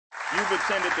You've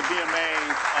attended the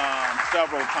VMAs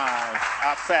several times.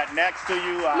 I sat next to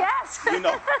you. Yes. You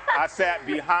know, I sat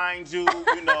behind you.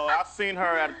 You know, I've seen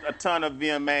her at a ton of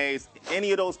VMAs.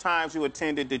 Any of those times you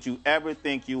attended, did you ever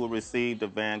think you would receive the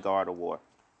Vanguard Award?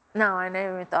 No, I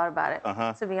never even thought about it,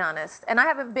 to be honest. And I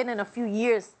haven't been in a few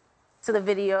years to the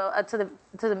video, to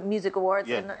the music awards,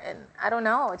 and I don't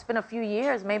know. It's been a few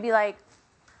years, maybe like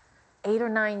 8 or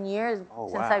 9 years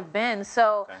since I've been.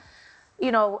 So,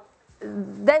 you know,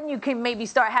 then you can maybe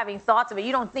start having thoughts of it.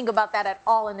 You don't think about that at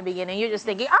all in the beginning. You're just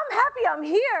thinking, I'm happy I'm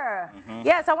here.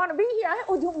 Yes, I want to be here.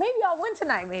 Maybe I'll win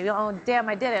tonight. Maybe. Oh, damn,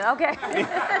 I didn't. Okay.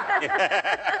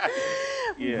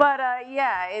 But,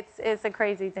 yeah, it's a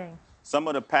crazy thing. Some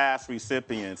of the past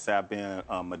recipients have been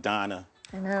Madonna.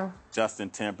 I know. Justin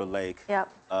Timberlake. Yep.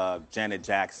 Janet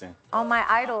Jackson. All my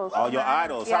idols. All your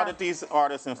idols. Yeah. How did these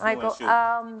artists influence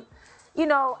you? You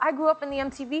know, I grew up in the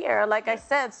MTV era, like I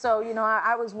said. So, you know,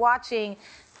 I was watching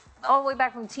all the way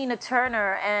back from Tina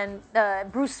Turner and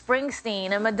Bruce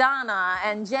Springsteen and Madonna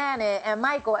and Janet and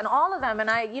Michael and all of them.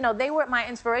 And you know, they were my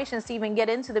inspirations to even get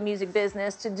into the music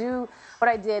business, to do what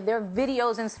I did. Their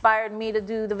videos inspired me to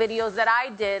do the videos that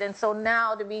I did. And so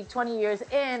now to be 20 years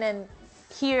in and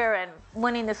here and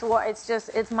winning this award,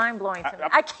 it's mind-blowing to me.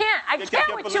 I can't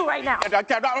with you right now. I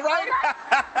can't, all right?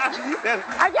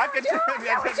 I can't with you. I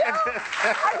can't with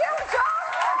you.